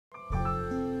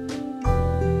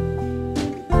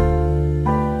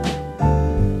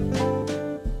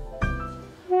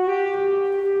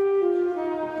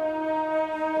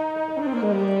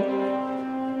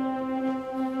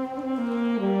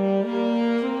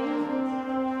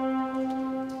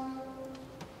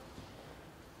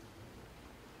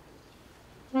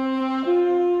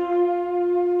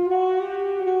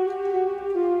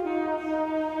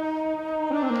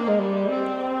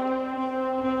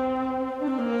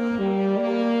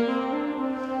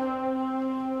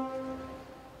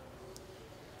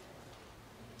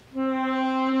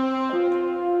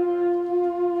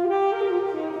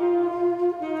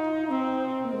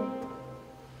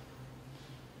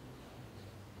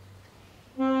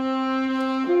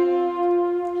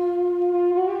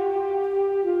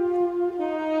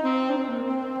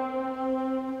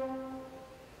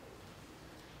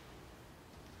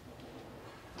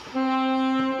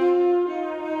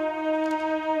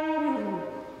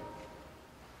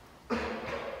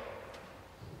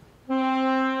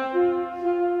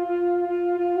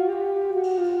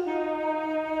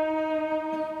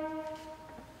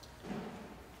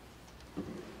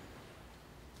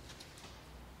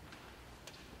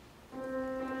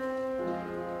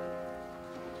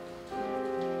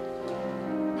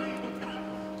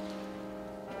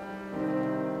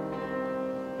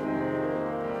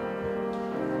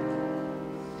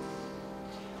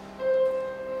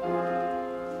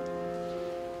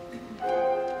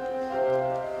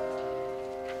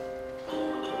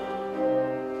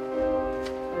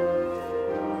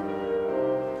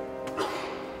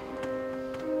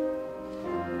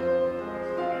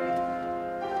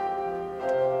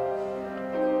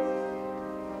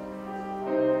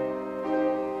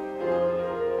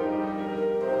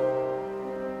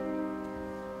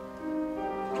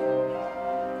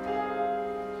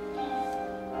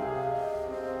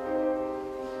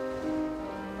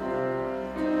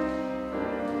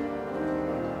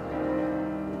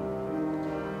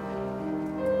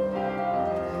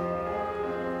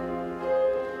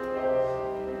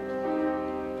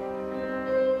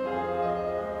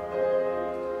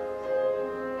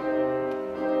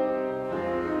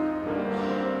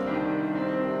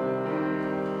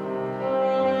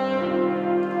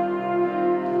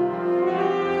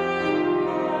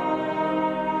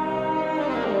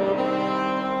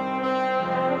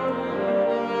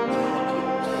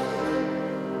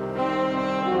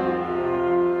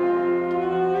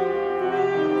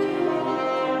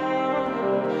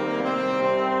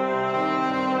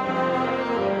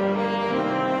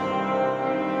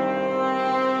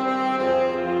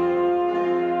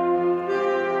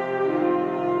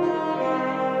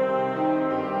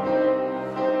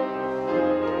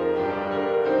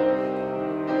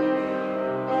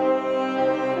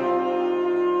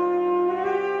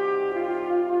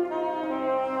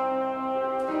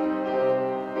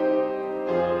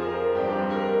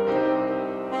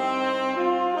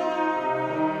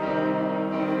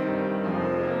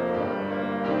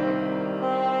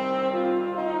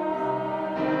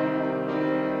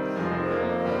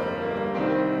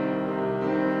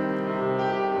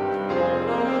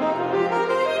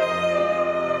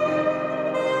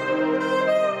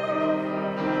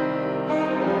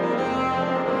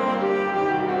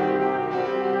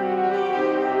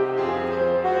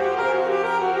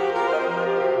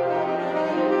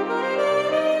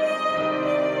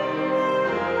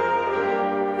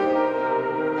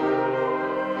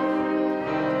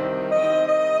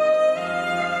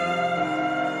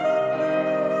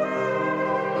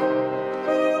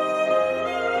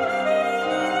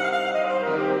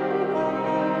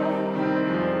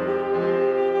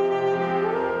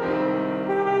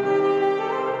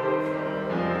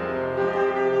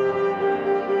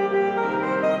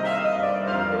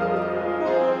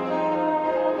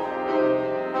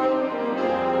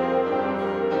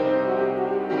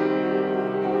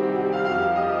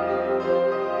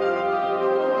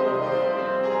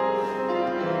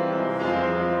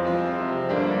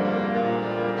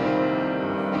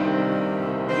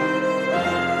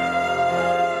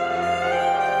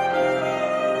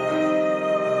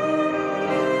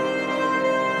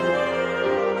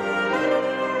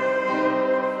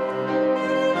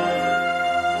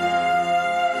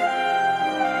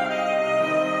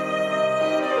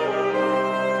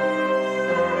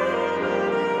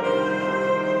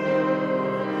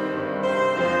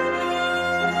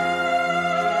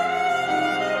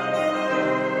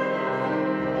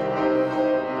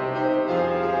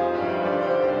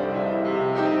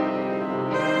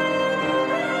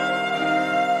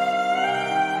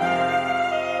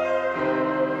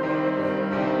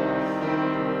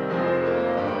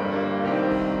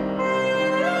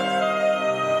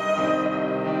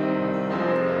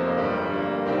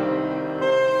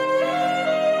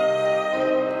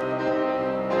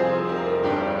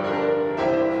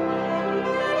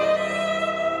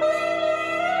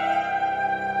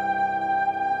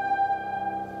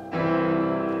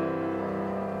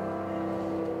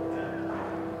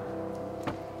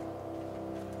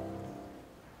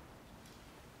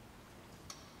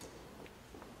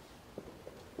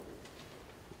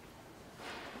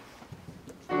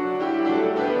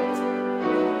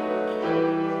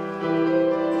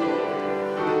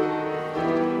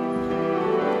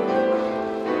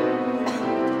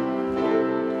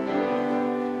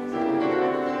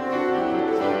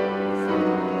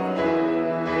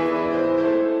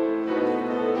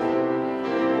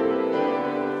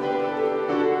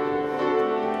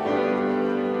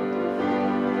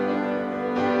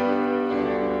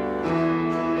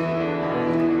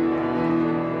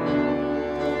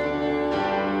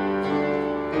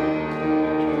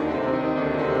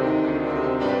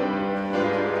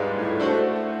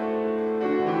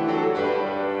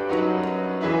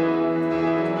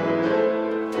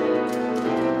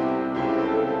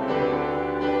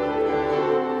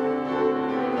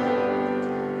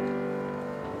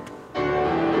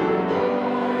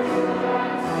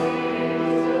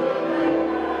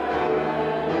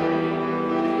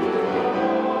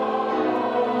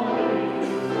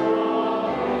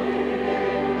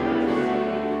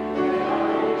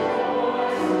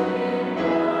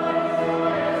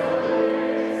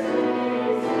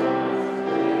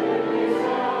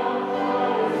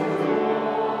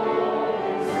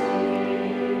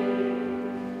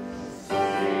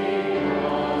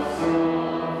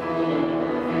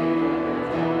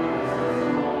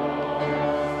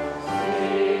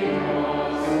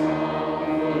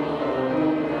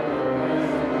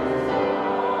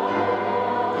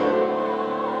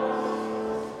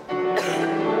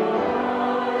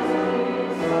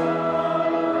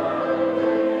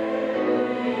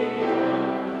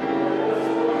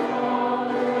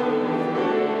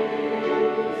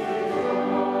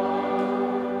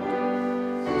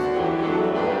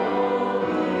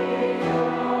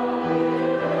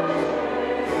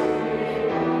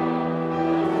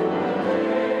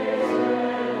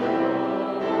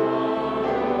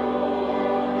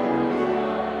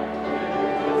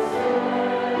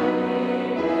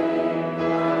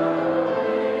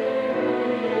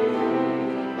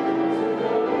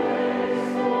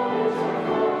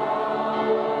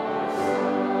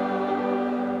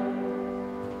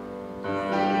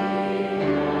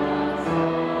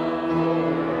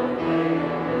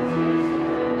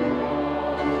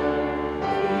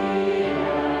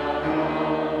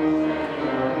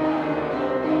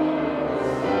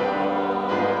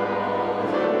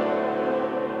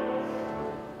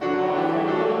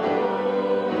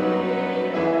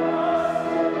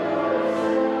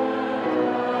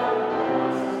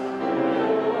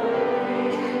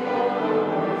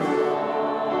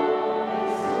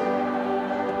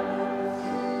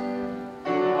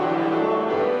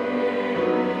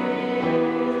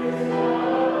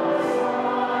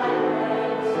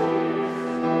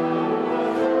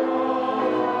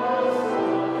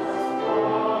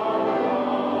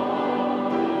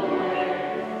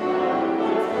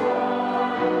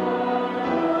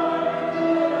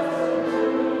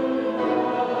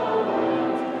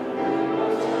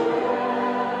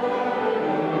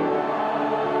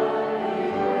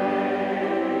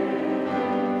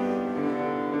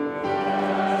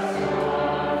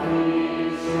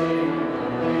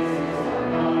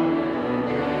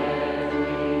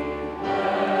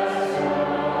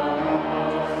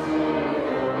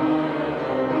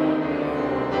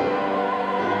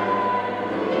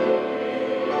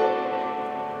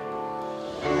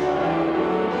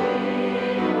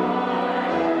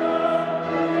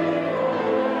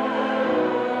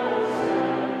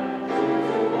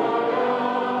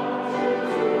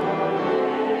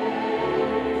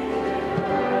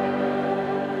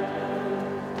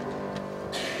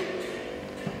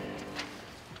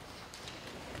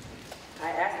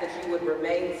you would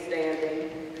remain standing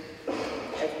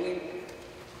as we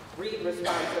read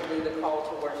responsibly the call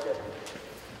to worship.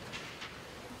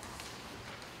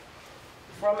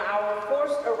 From our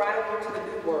forced arrival to the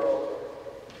New World,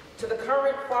 to the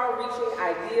current far-reaching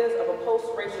ideas of a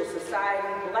post-racial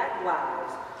society, Black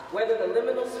lives weather the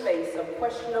liminal space of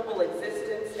questionable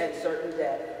existence and certain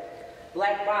death.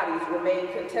 Black bodies remain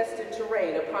contested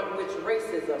terrain upon which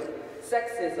racism,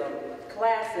 sexism,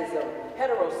 classism,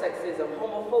 heterosexism,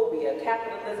 homophobia,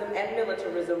 capitalism, and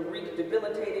militarism wreak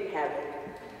debilitating havoc.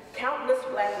 Countless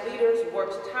Black leaders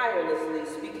worked tirelessly,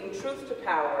 speaking truth to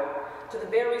power, to the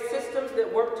very systems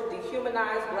that work to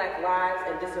dehumanize Black lives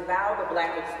and disavow the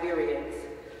Black experience.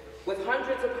 With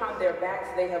hundreds upon their backs,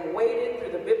 they have waded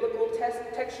through the biblical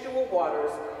textual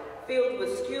waters filled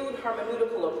with skewed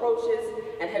hermeneutical approaches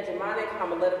and hegemonic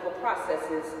homiletical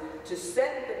processes to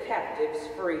set the captives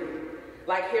free.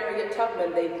 Like Harriet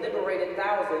Tubman, they've liberated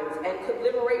thousands and could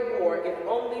liberate more if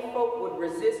only folk would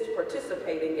resist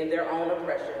participating in their own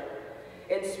oppression.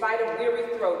 In spite of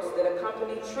weary throats that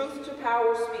accompany truth to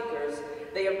power speakers,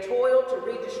 they have toiled to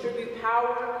redistribute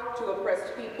power to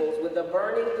oppressed peoples with a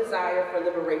burning desire for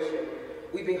liberation.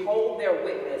 We behold their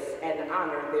witness and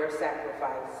honor their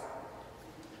sacrifice.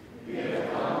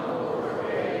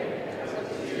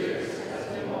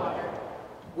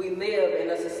 We live in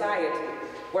a society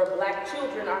where Black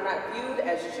children are not viewed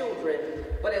as children,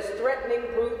 but as threatening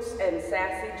brutes and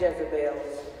sassy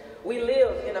Jezebels. We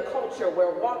live in a culture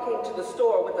where walking to the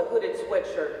store with a hooded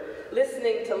sweatshirt,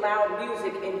 listening to loud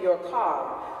music in your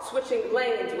car, switching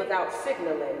lanes without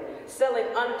signaling, selling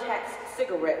untaxed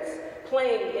cigarettes,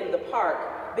 playing in the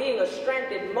park, being a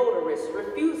stranded motorist,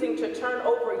 refusing to turn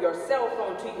over your cell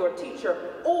phone to your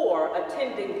teacher, or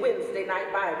attending Wednesday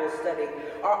night Bible study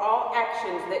are all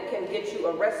actions that can get you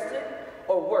arrested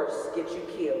or worse, get you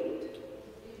killed.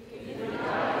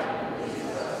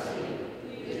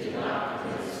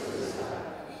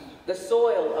 The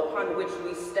soil upon which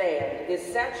we stand is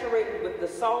saturated with the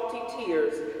salty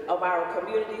tears of our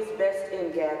community's best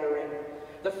ingathering.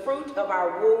 The fruit of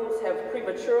our wombs have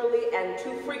prematurely and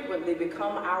too frequently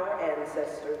become our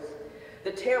ancestors.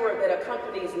 The terror that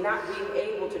accompanies not being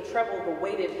able to treble the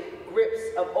weighted grips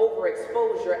of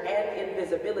overexposure and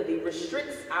invisibility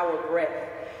restricts our breath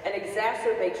and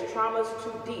exacerbates traumas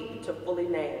too deep to fully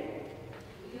name.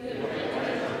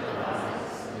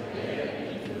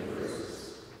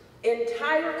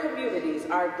 Entire communities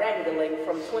are dangling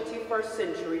from 21st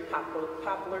century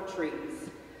poplar trees.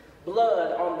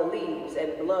 Blood on the leaves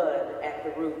and blood at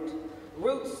the root.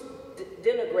 Roots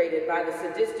denigrated by the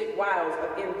sadistic wiles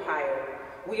of empire.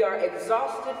 We are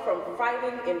exhausted from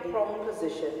fighting in prone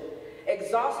position,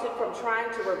 exhausted from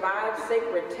trying to revive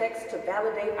sacred texts to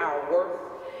validate our worth,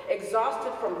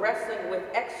 exhausted from wrestling with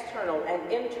external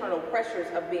and internal pressures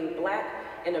of being Black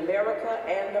in America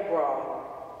and abroad.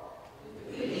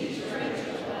 We need to reach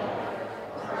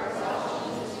our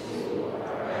exhaustion is fuel,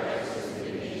 our righteous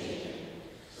indignation.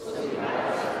 So we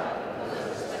rise up because of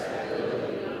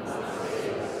respectability must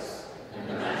save us, and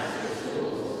the master's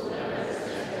tools will never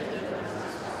extend their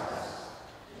powers.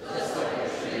 Just like a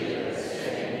tree that is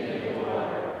standing in the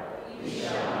water, we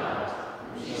shall not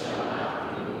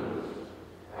be moved.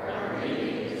 Our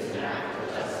reading is an act of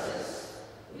justice.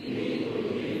 We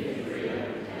believe in freedom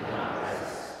and not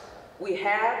rights. We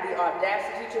have the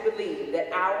audacity to believe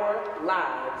that our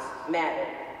lives matter.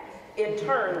 In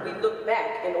turn, we look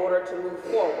back in order to move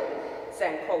forward,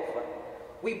 Sankofa.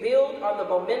 We build on the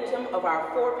momentum of our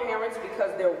foreparents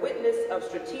because their witness of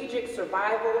strategic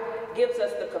survival gives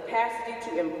us the capacity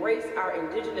to embrace our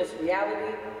indigenous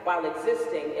reality while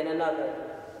existing in another.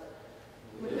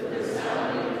 With the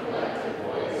resounding collective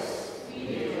voice, we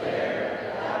declare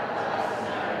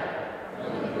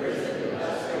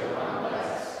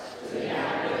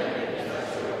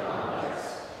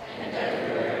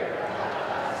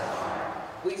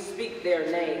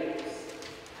their names.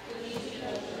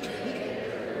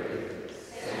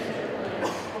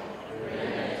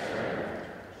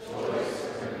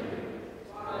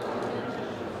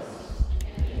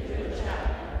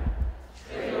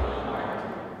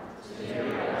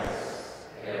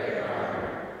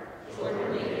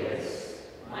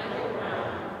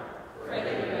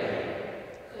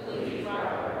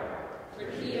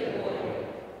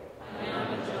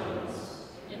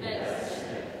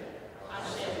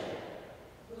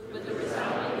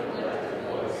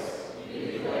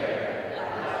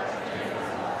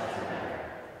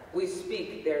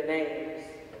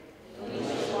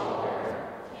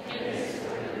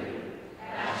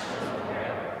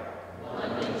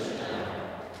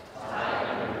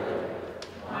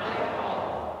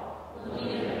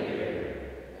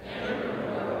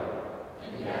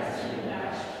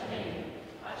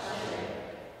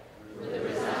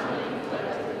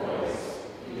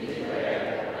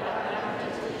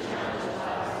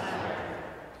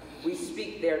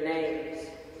 speak their names.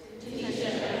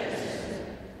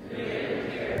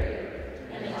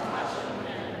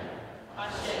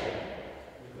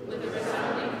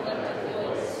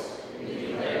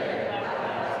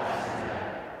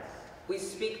 We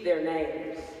speak their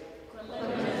names.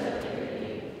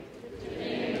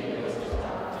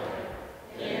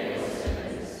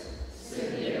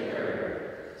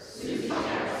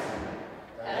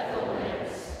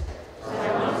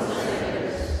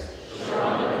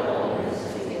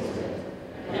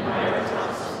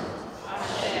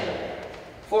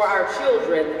 For our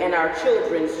children and our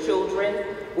children's children,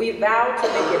 we vow to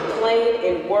make it plain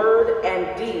in word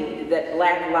and deed that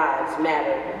Black lives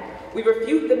matter. We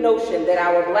refute the notion that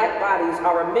our Black bodies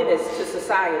are a menace to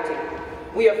society.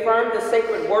 We affirm the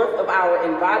sacred worth of our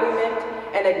embodiment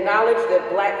and acknowledge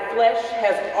that Black flesh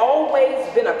has always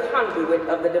been a conduit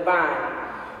of the divine.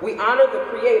 We honor the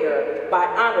Creator by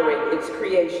honoring its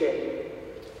creation.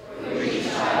 Every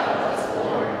child is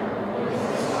born, morning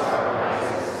star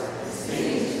rises,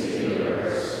 singing to the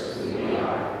universe who we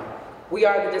are. We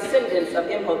are the descendants of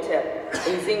Imhotep,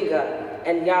 Nzinga,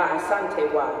 and Ya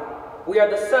Asantewa. We are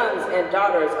the sons and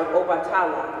daughters of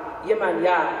Obatala,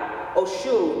 Yemanya,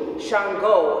 Oshun,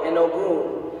 Shango, and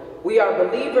Ogun. We are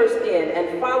believers in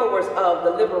and followers of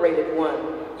the liberated one,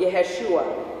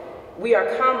 Yeshua. We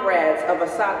are comrades of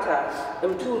Asata,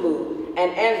 Mtulu,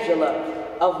 and Angela,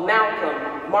 of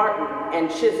Malcolm, Martin,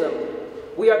 and Chisholm.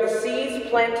 We are the seeds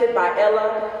planted by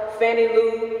Ella, Fannie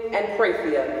Lou, and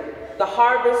Prathia, the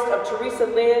harvest of Teresa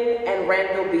Lynn and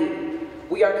Randall B.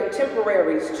 We are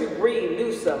contemporaries to Bree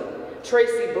Newsom,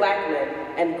 Tracy Blackman,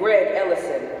 and Greg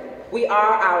Ellison. We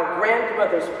are our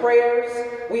grandmother's prayers.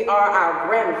 We are our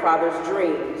grandfather's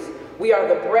dreams. We are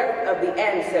the breath of the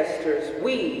ancestors.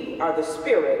 We are the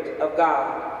Spirit of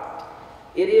God.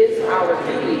 It is our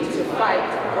duty to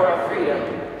fight for our freedom.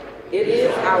 It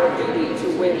is our duty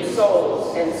to win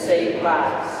souls and save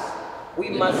lives. We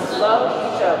must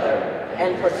love each other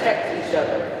and protect each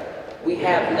other. We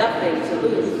have nothing to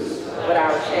lose but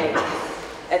our chains.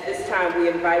 At this time, we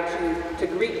invite you to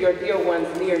greet your dear ones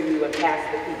near you and pass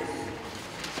the peace.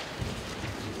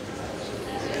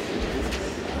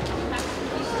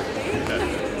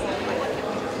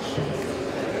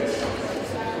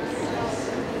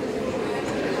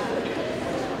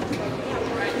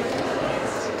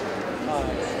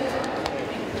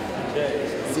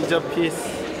 Caesar, peace.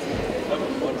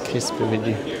 Peace be with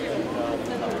you.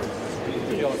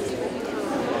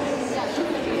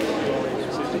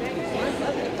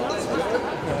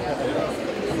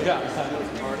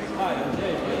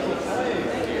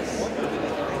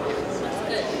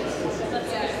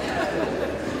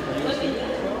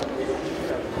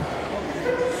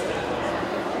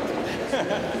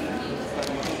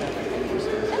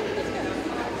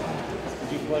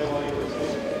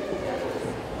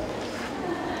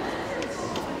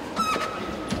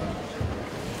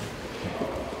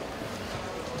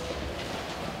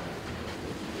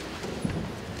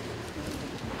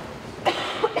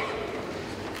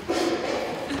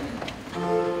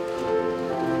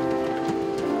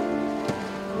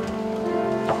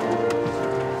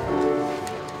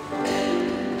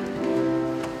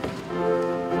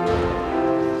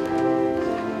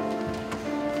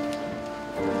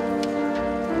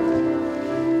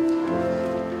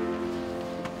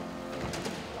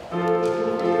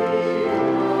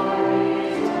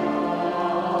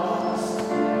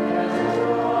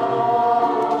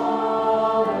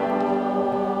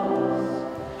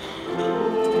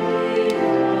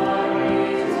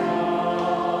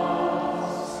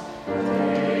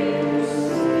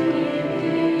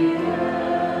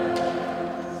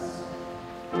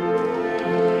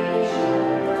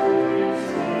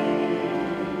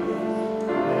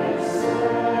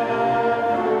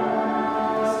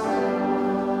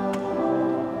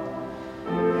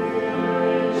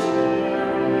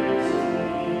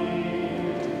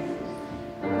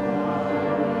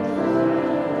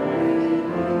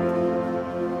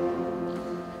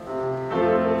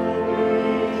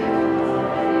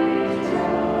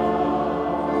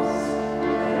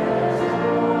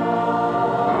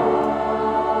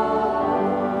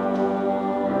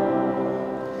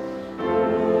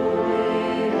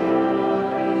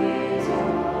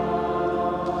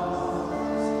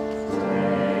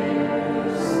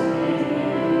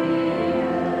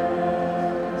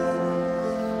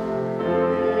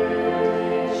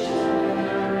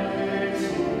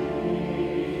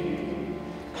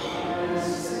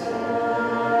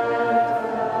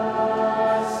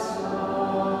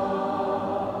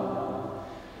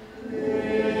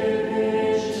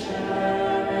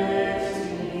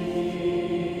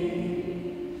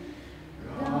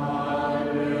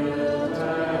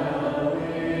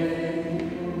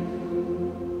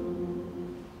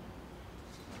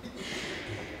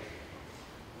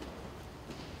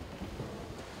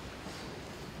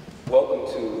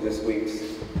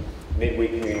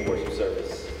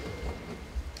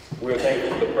 We are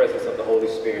thankful for the presence of the Holy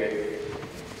Spirit,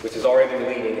 which has already been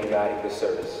leading and guiding this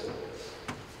service.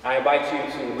 I invite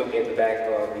you to look at the back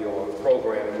of your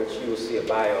program, in which you will see a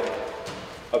bio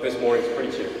of this morning's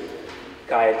preacher,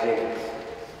 Kaiya Jennings,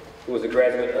 who is a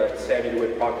graduate of Samuel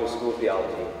Whit Proctor School of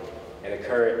Theology and a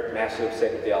current Master of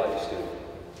Second Theology student.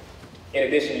 In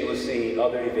addition, you will see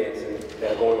other events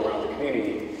that are going around the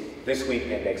community this week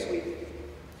and next week.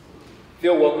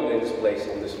 Feel welcome in this place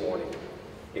on this morning.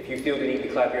 If you feel the need to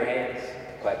clap your hands,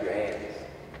 clap your hands.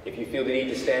 If you feel the need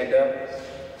to stand up,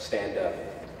 stand up.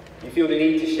 If you feel the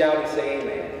need to shout and say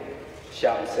amen,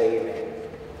 shout and say amen.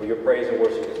 For your praise and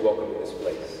worship is welcome in this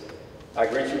place. I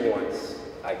greet you once,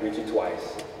 I greet you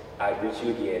twice, I greet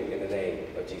you again in the name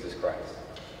of Jesus Christ.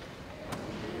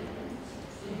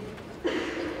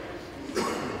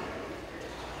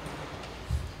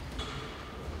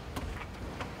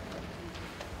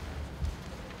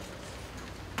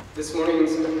 This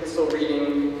morning's epistle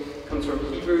reading comes from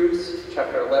Hebrews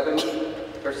chapter 11,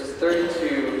 verses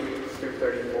 32 through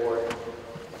 34.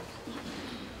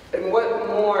 And what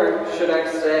more should I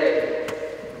say?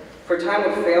 For time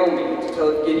would fail me to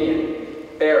tell of Gideon,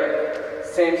 Barak,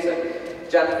 Samson,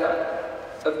 Jephthah,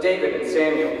 of David and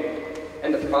Samuel,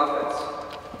 and the prophets,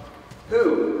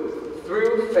 who,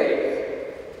 through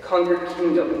faith, conquered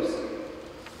kingdoms,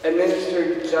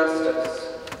 administered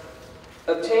justice,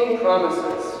 obtained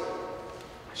promises,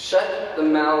 shut the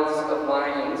mouths of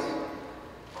lions,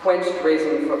 quenched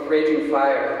raging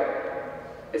fire,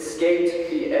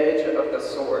 escaped the edge of the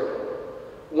sword,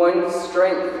 won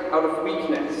strength out of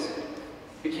weakness,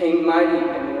 became mighty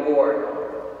in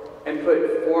war, and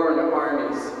put foreign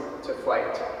armies to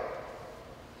flight.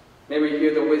 May we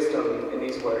hear the wisdom in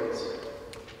these words.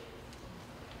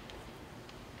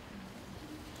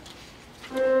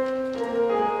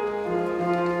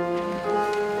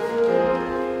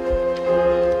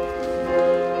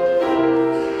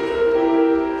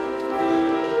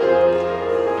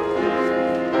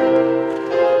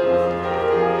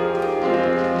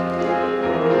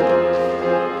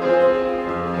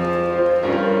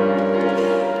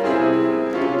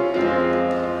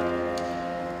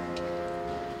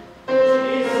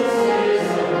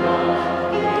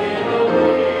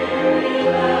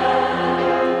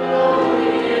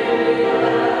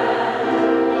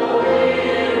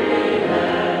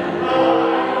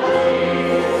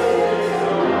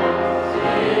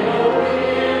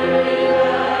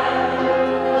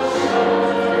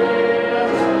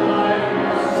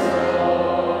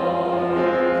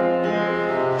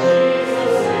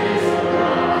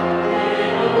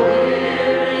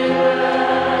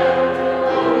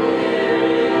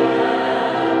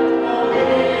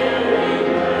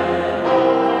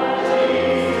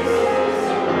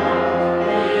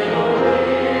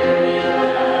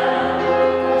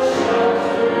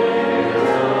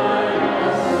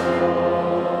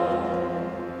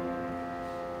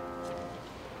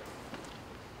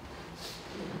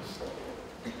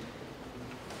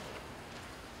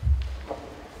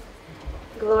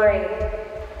 Glory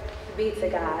be to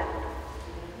God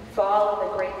for all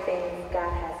of the great things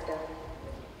God has done.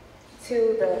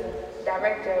 To the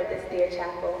director of this dear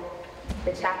chapel,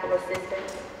 the chapel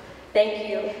assistants, thank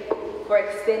you for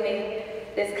extending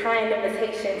this kind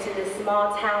invitation to this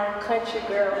small town country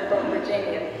girl from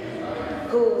Virginia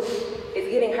who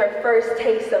is getting her first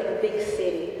taste of the big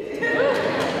city.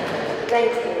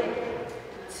 Thank you.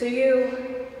 To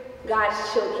you,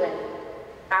 God's children,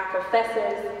 our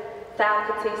professors,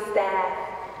 faculty, staff,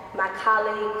 my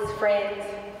colleagues, friends,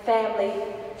 family,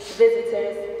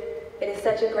 visitors, it is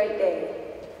such a great day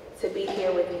to be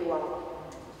here with you all.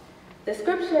 The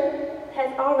scripture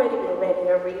has already been read in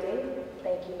your reading.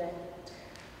 Thank you, ma'am.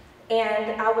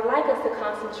 And I would like us to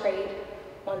concentrate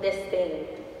on this theme.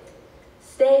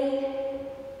 Stay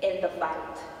in the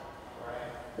fight.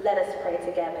 Let us pray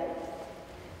together.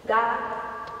 God,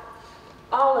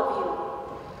 all of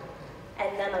you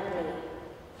and none of me.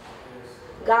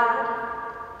 God,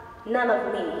 none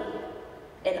of me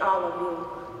and all of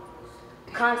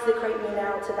you. Consecrate me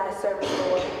now to thy service,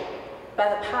 Lord, by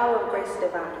the power of grace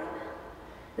divine.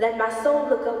 Let my soul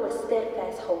look up with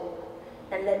steadfast hope,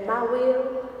 and let my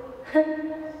will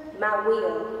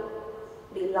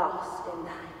be lost in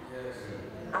thine. Yes.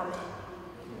 Amen.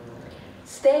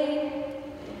 Stay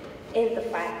in the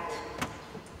fight.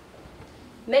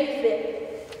 May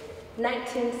 5th,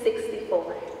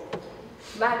 1964.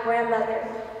 My grandmother,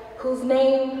 whose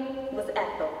name was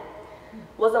Ethel,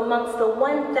 was amongst the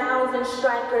 1,000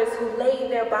 strikers who laid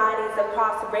their bodies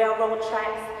across railroad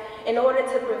tracks in order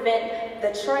to prevent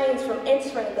the trains from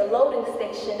entering the loading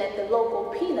station at the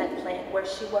local peanut plant where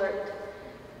she worked.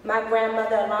 My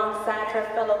grandmother, alongside her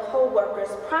fellow co-workers,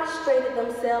 prostrated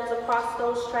themselves across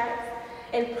those tracks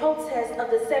in protest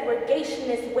of the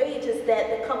segregationist wages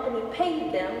that the company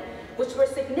paid them, which were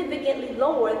significantly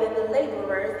lower than the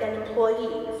laborers and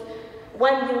employees.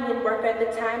 One union worker at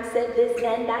the time said this,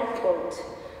 and I quote,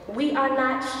 "We are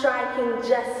not striking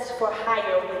just for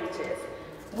higher wages.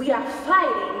 We are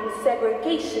fighting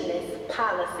segregationist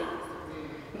policies."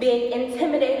 Being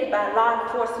intimidated by law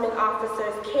enforcement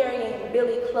officers carrying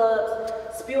billy clubs,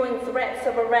 spewing threats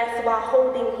of arrest while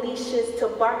holding leashes to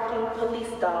barking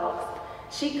police dogs,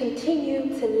 she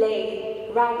continued to lay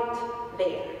right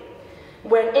there,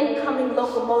 where an incoming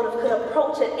locomotive could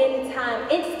approach at any time,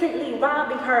 instantly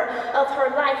robbing her of her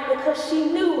life because she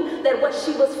knew that what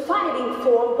she was fighting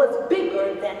for was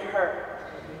bigger than her.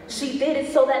 She did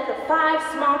it so that the 5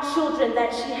 small children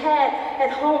that she had at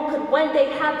home could one day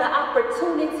have the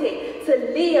opportunity to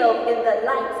live in the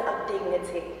light of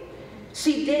dignity.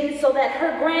 She did it so that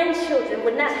her grandchildren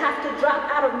would not have to drop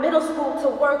out of middle school to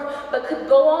work, but could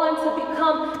go on to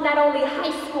become not only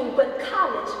high school, but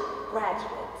college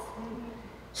graduates.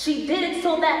 She did it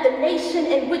so that the nation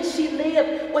in which she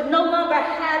lived would no longer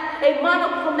have a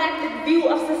monochromatic view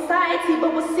of society,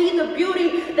 but would see the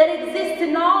beauty that exists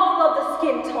in all of the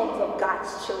skin tones of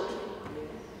God's children.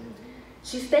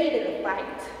 She stayed in the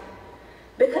fight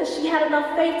because she had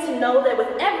enough faith to know that with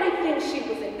everything she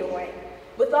was enduring,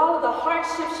 with all of the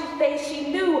hardships she faced,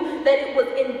 she knew that it was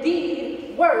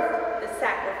indeed worth the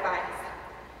sacrifice.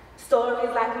 Stories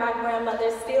like my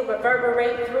grandmother's still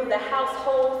reverberate through the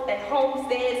households and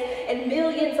homesteads and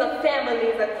millions of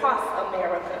families across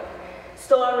America.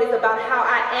 Stories about how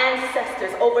our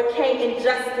ancestors overcame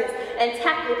injustice and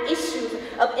tackled issues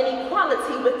of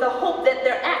inequality with the hope that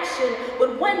their action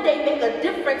would one day make a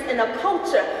difference in a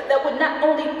culture that would not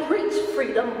only preach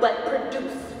freedom, but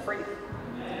produce freedom.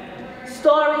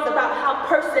 Stories about how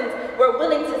persons were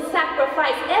willing to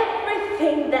sacrifice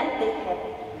everything that they had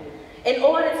in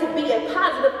order to be a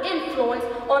positive influence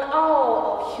on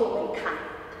all of humankind.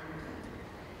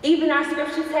 Even our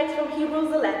scripture text from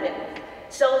Hebrews 11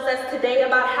 shows us today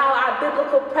about how our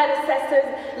biblical predecessors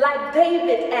like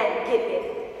David and Gideon,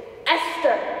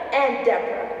 Esther and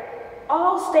Deborah,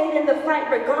 all stayed in the fight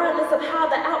regardless of how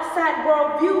the outside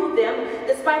world viewed them,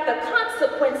 despite the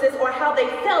consequences or how they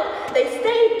felt. They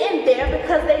stayed in there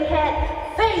because they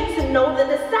had faith to know that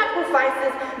the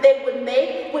sacrifices they would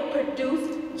make would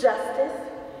produce justice,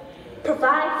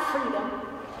 provide freedom,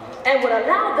 and would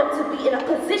allow them to be in a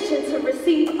position to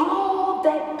receive all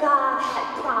that God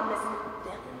had promised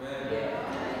them.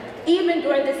 Even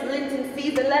during this Lenten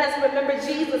season, let us remember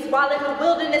Jesus while in the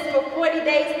wilderness for 40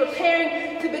 days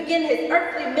preparing to begin his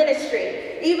earthly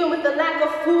ministry. Even with the lack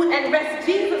of food and rest,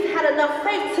 Jesus had enough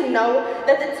faith to know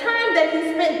that the time that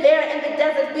he spent there in the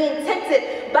desert being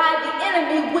tempted by the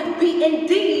enemy would be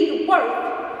indeed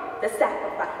worth the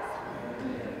sacrifice.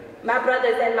 My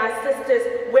brothers and my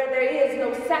sisters, where there is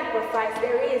no sacrifice,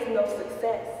 there is no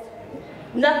success.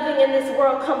 Nothing in this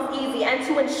world comes easy, and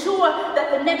to ensure that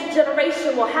the next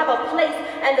generation will have a place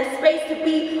and the space to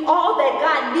be all that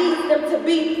God needs them to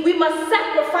be, we must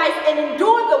sacrifice and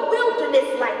endure the wilderness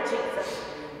like Jesus.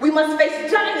 We must face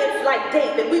giants like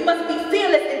David. We must be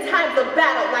fearless in times of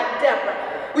battle like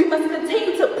Deborah. We must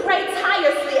continue to pray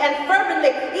tirelessly and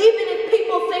fervently, even if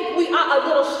people think we are a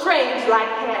little strange like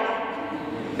Hannah.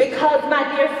 Because, my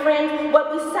dear friends,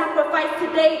 what we sacrifice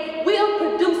today will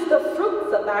produce the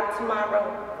fruits of our tomorrow.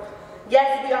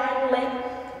 Yes, we are in Lent,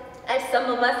 and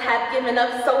some of us have given up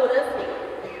sodas,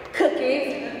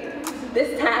 cookies. This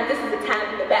is the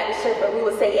time in the Baptist church where we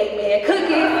will say amen.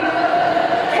 Cookies,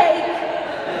 cake,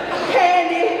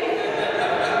 candy.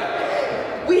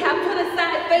 We have put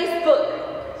aside Facebook,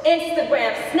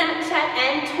 Instagram, Snapchat,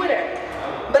 and Twitter.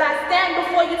 But I stand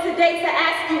before you today to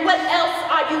ask you, what else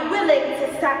are you willing to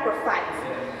sacrifice?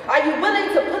 Are you willing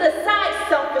to put aside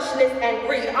selfishness and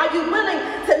greed? Are you willing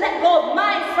to let go of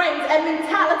mind frames and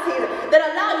mentalities that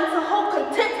allow you to hold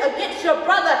contempt against your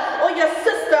brother or your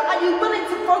sister? Are you willing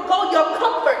to forego your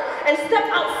comfort and step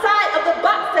outside of the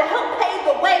box to help pave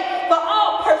the way for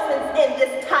all persons in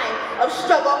this time of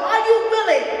struggle? Are you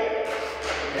willing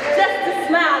just to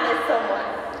smile at someone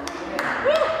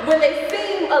when they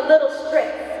seem a little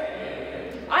stressed?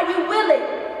 Are you willing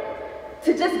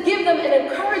to just give them an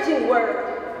encouraging word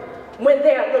when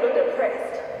they're a little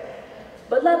depressed?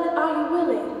 Beloved, are you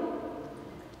willing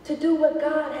to do what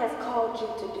God has called you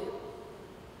to do?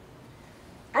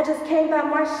 I just came by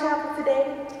Marsh Chapel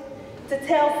today to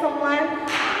tell someone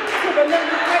to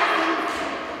remember persons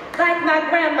like my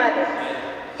grandmother,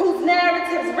 whose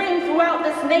narratives ring throughout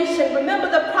this nation. Remember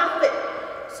the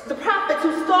prophets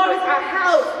whose stories are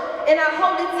housed in our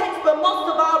holy text, but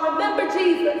most of all, remember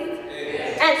Jesus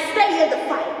and stay in the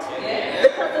fight.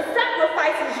 Because the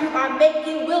sacrifices you are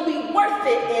making will be worth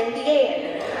it in the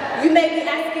end. You may be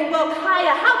asking, well,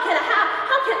 Kaiya, how can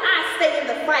I stay in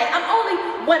the fight? I'm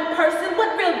only one person.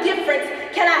 What real difference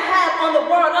can I have on the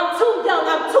world? I'm too young,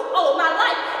 I'm too old. My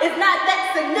life is not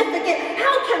that significant.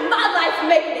 How can my life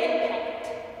make an impact?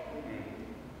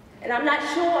 And I'm not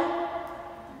sure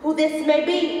who this may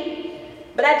be,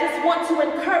 but I just want to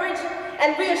encourage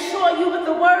and reassure you with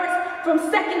the words from 2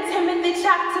 Timothy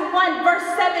chapter 1, verse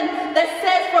 7 that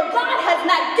says, for God has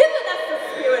not given us the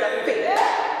spirit of fear,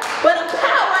 but of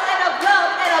power and of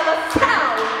love and of a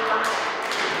sound mind.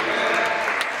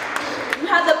 You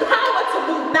have the power to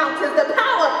move mountains, the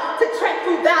power to trek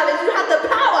through valleys. You have the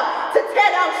power to tear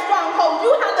down strongholds.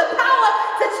 You have the power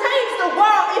to change the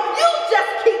world if you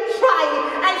just keep trying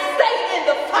and stay in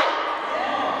the fight.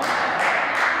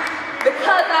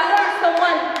 Because I heard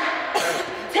someone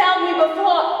tell me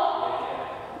before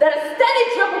that a steady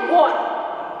drip of water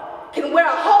can wear a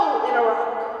hole in a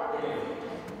rock.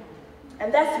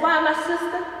 And that's why, my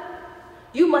sister,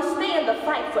 you must stay in the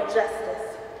fight for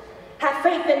justice. Have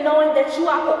faith in knowing that you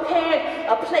are preparing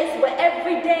a place where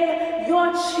every day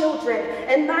your children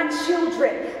and my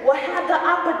children will have the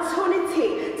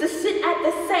opportunity to sit at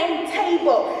the same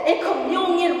table in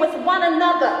communion with one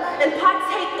another and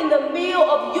partake in the meal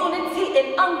of unity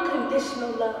and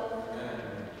unconditional love.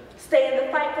 Stay in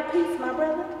the fight for peace, my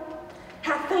brother.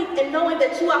 Have faith in knowing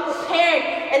that you are preparing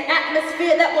an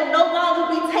atmosphere that will no longer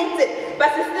be tainted by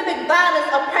systemic violence,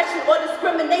 oppression, or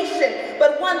discrimination,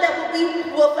 but one that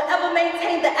will forever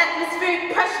maintain the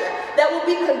atmospheric pressure that will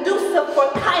be conducive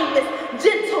for kindness,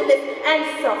 gentleness,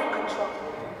 and self-control.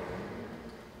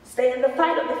 Stay in the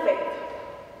fight of the faith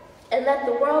and let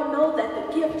the world know that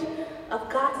the gift of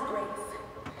God's grace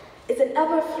is an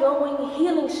ever-flowing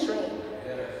healing stream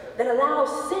that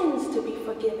allows sins to be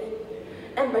forgiven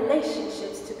and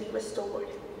relationships to be restored.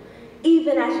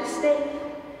 Even as you stay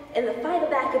in the fight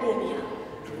of academia,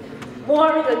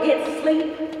 warring against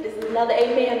sleep, this is another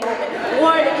amen moment,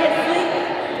 warring against sleep,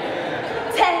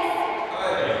 tests,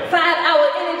 5-hour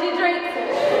energy drinks,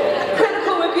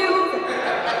 critical reviews,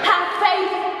 have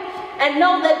faith and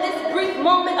know that this brief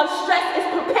moment of stress is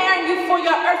preparing you for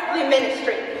your earthly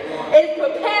ministry. It is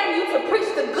preparing you to preach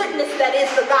the goodness that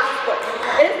is the gospel.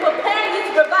 It is preparing you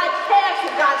to provide care to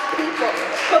God's people.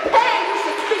 Preparing you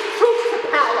to speak truth to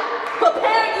power.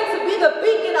 Preparing you to be the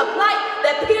beacon of light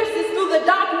that pierces through the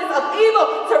darkness of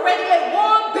evil to radiate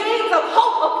warm beams of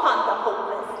hope upon the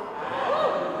hopeless.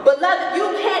 Beloved,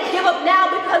 you can't give up now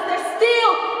because there's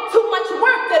still too much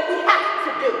work that we have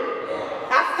to do.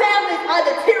 Our families are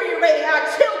deteriorating, our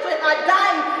children are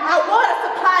dying, our water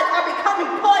supplies are becoming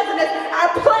poisonous,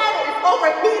 our planet is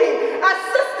overheating, our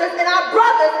sisters and our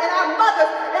brothers and our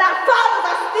mothers and our fathers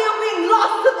are still being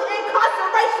lost to the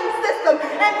incarceration system.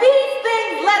 And these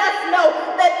things let us know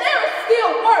that there is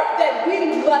still work that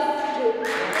we must do.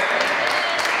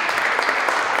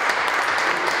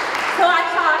 So I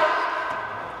charge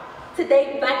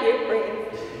today, my dear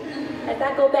friends, as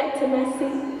I go back to my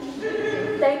seat,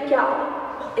 thank y'all.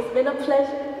 It's been a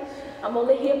pleasure. I'm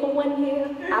only here for 1 year.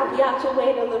 I'll be out your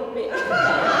way in a little bit.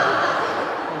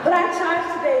 But our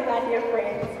charge today, my dear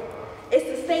friends, is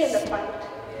to stay in the fight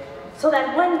so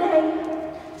that one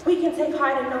day we can take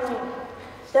heart in knowing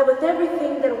that with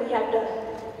everything that we have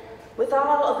done, with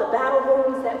all of the battle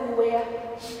wounds that we wear,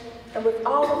 and with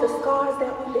all of the scars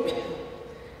that we live,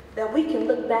 that we can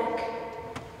look back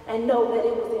and know that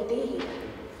it was indeed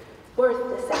worth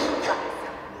the sacrifice.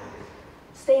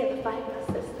 Stay in the fight,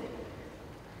 my sister.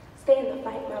 Stay in the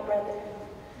fight, my brother,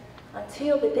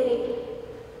 until the day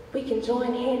we can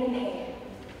join hand in hand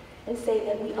and say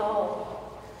that we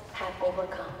all have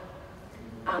overcome.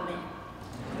 Amen.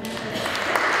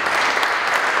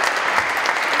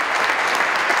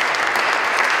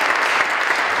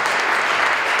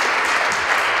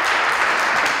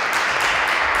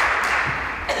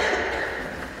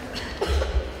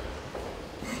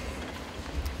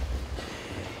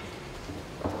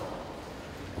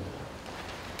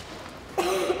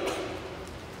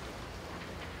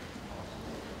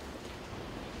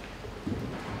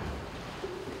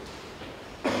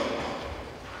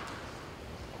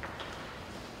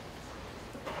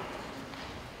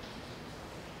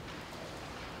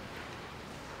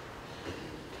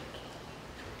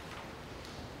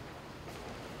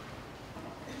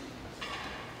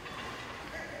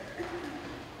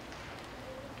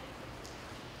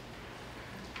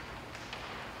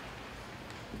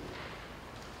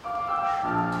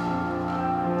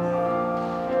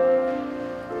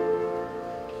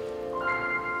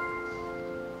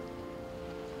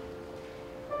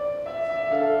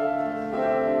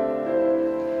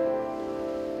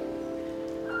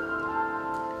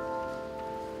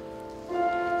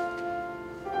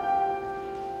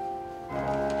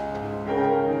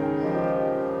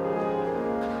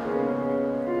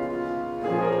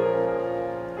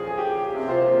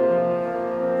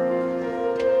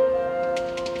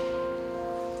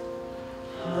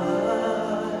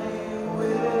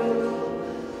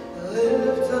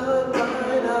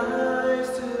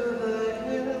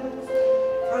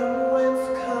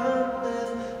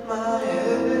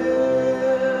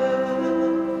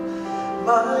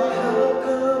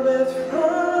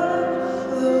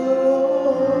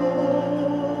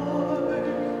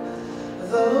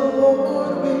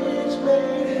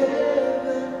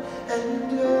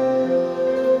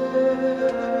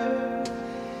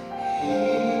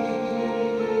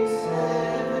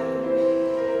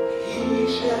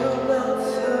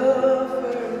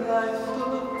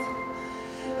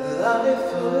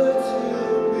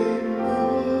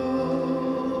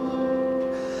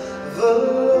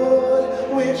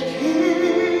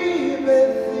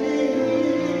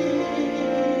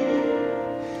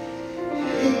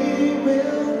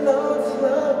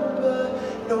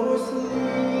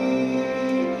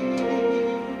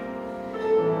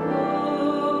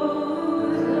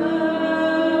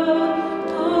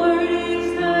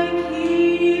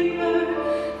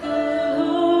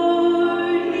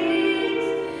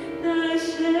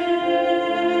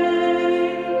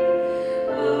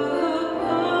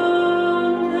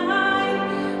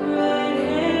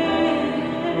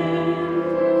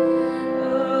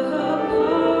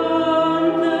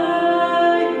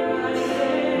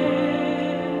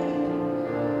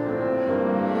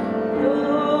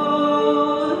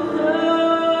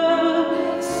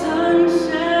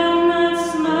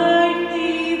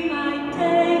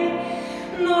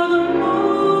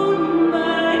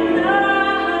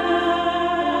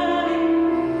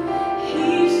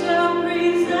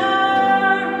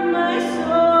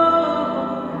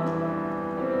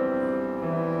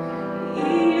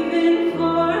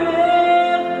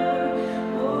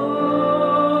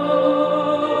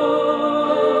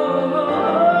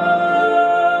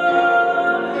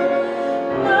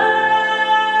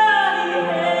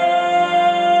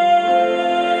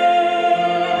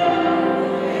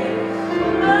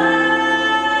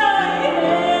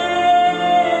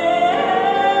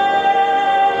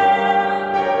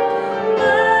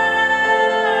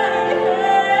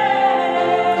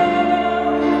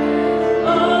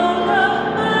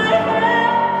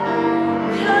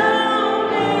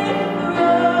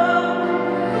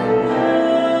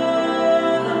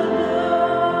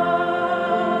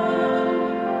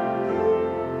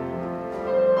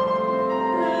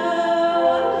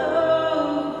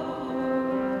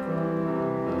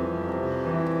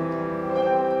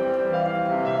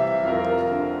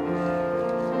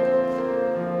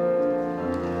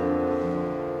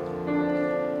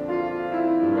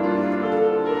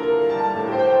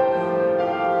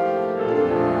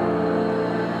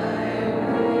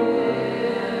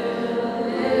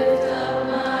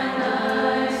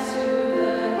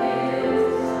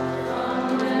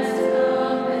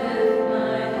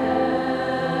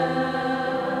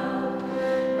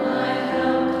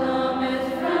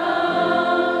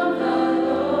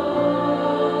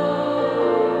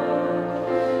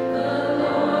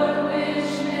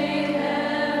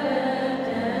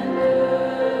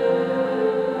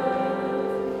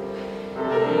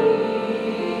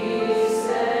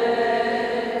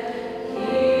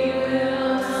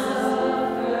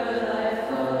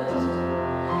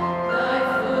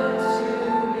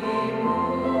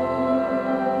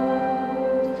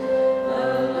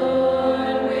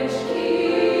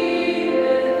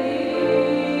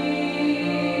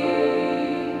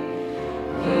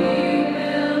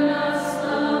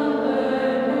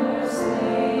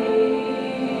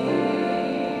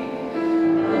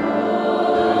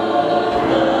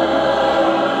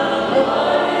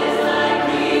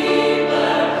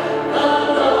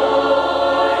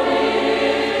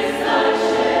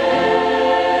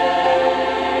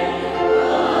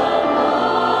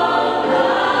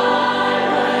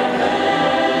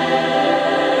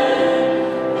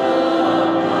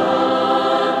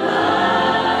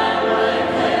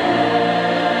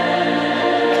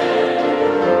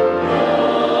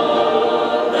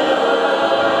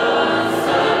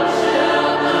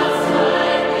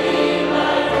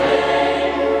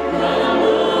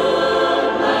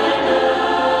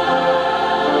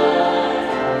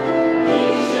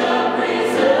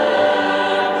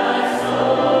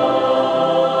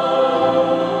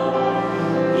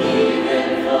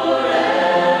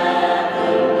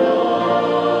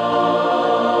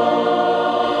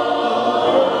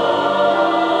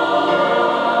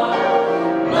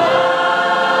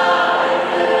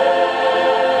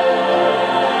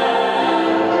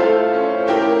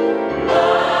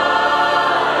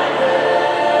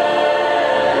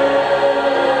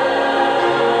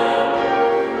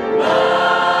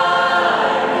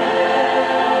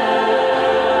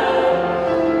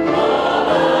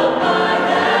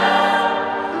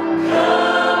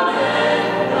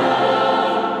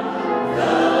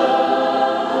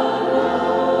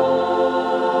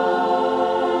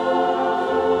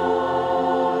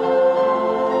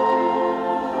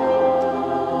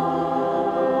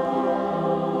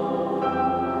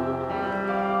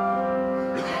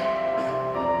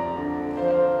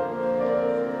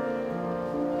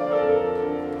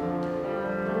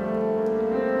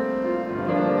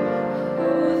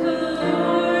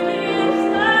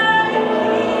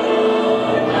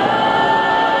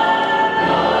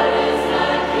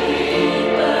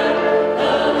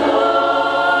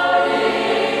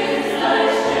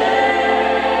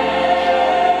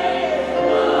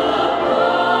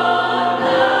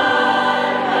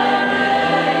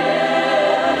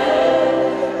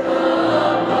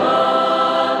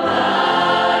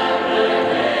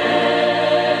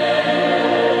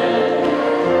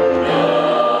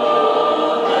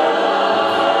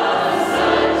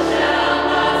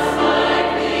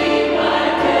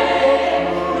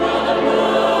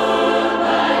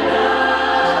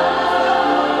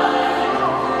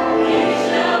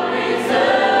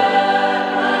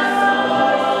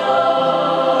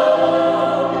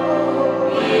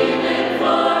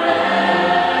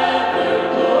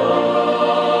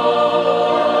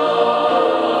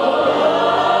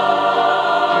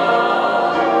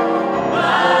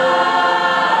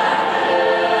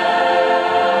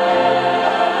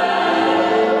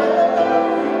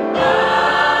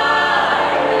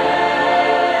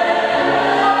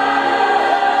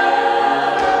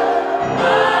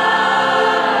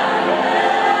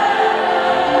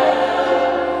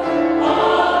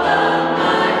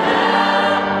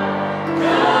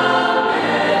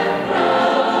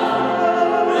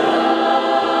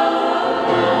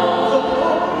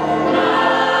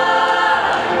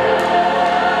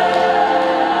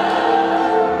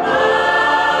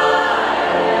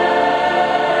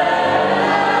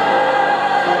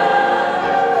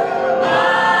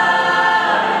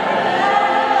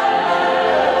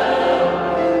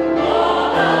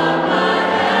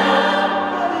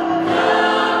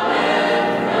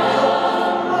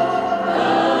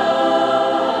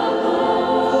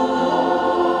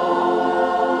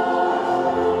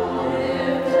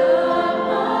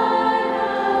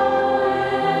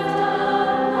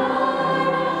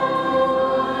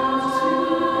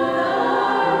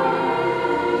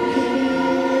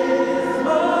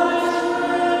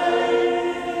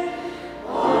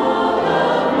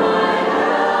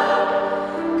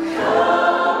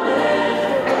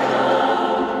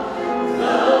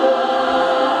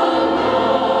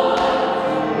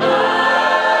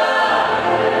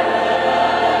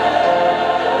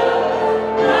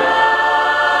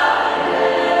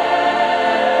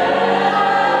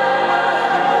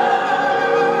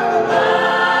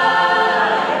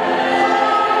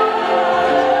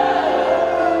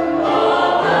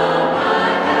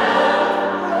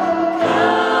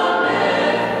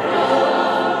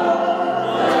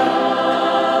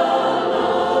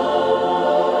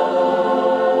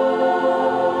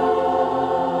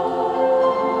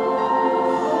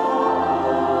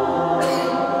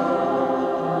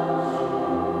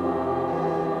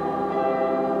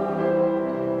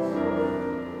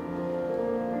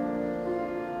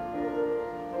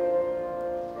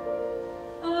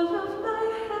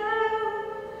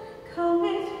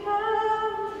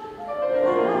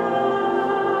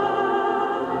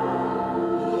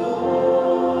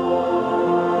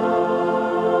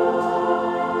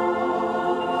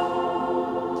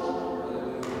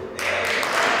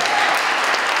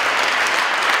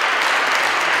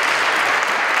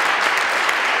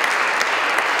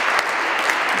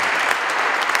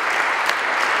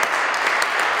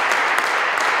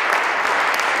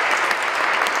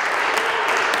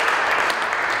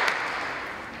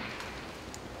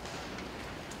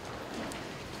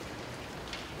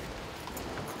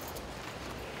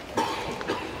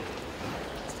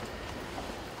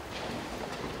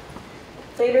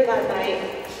 Later that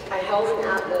night, I held an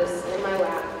atlas in my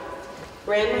lap,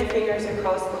 ran my fingers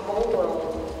across the whole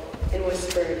world, and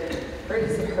whispered, "Where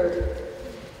does it hurt?"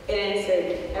 It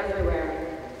answered, "Everywhere,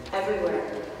 everywhere,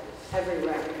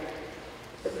 everywhere."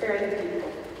 The prayer of the people.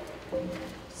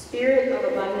 Spirit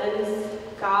of abundance,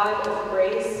 God of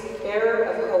grace, bearer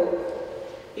of hope,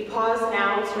 we pause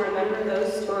now to remember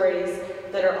those stories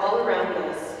that are all around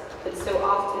us, but so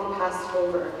often passed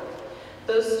over.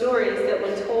 Those stories that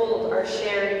when told are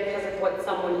shared because of what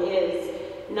someone is,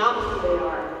 not who they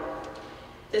are.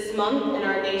 This month in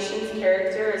our nation's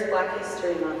character is Black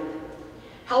History Month.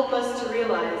 Help us to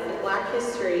realize that Black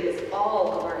history is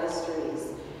all of our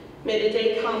histories. May the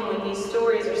day come when these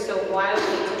stories are so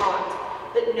wildly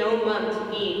taught that no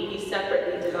month need be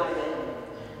separately divided.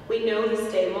 We know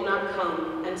this day will not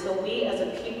come until we as a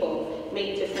people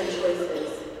make different choices.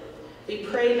 We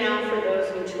pray now for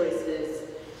those new choices.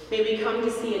 May we come to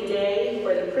see a day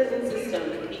where the prison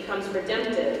system becomes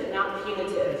redemptive, not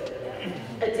punitive.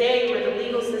 A day where the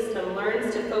legal system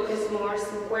learns to focus more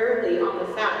squarely on the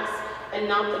facts and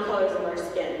not the colors of our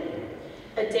skin.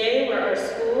 A day where our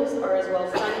schools are as well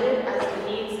funded as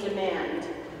the needs demand.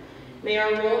 May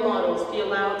our role models be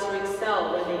allowed to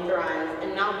excel when they thrive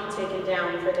and not be taken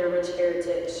down for their rich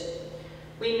heritage.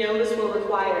 We know this will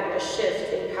require a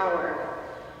shift in power,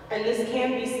 and this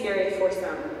can be scary for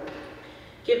some.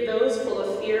 Give those full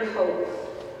of fear hope.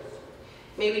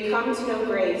 May we come to know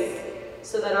grace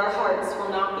so that our hearts will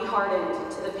not be hardened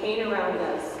to the pain around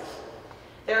us.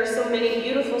 There are so many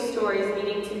beautiful stories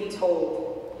needing to be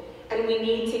told, and we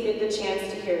need to get the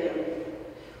chance to hear them.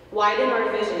 Widen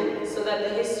our vision so that the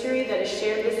history that is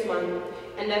shared this month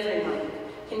and every month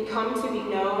can come to be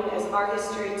known as our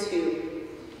history too.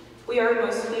 We are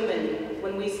most human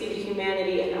when we see the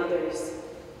humanity in others.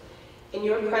 In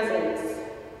your presence,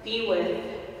 be with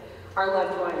our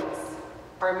loved ones,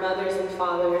 our mothers and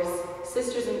fathers,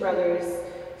 sisters and brothers,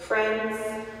 friends,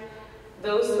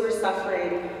 those who are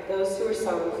suffering, those who are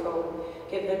sorrowful.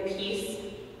 Give them peace.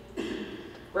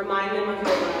 Remind them of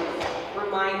your love.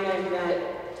 Remind them that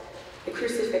the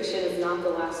crucifixion is not the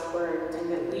last word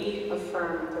and that we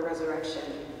affirm the resurrection.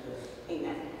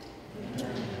 Amen.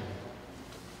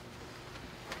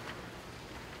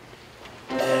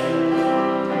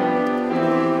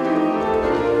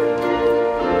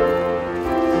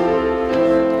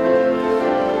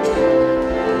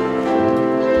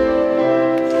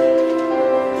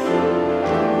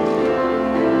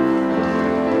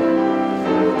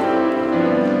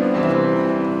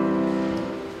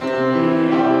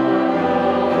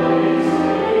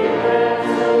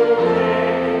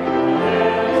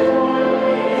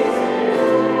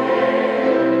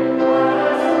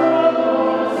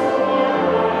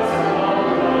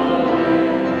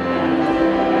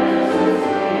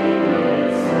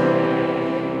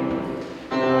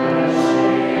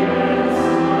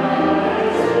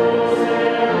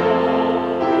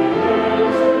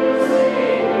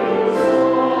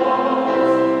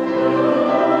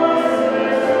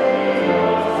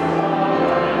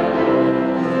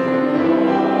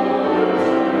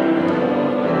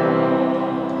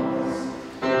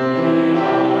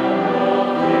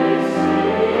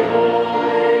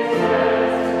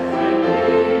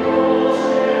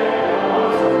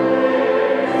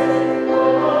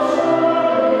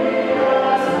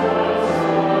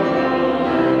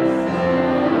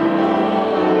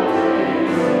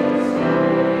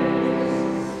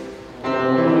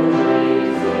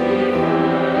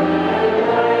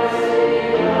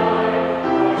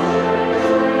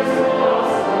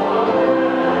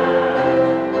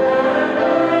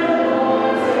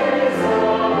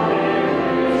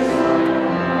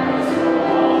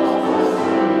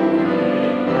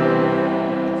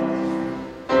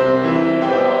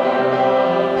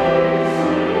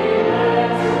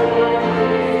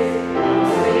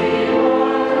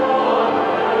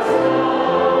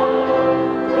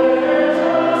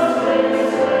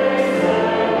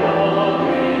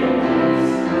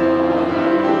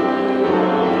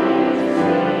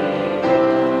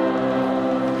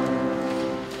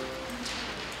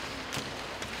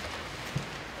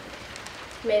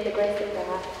 May the grace of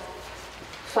God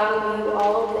follow you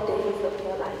all the days of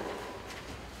your life.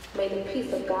 May the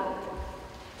peace of God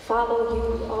follow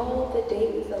you all the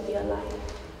days of your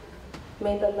life.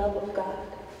 May the love of God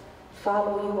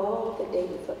follow you all the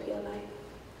days of your life.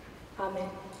 Amen.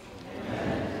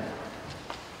 Amen.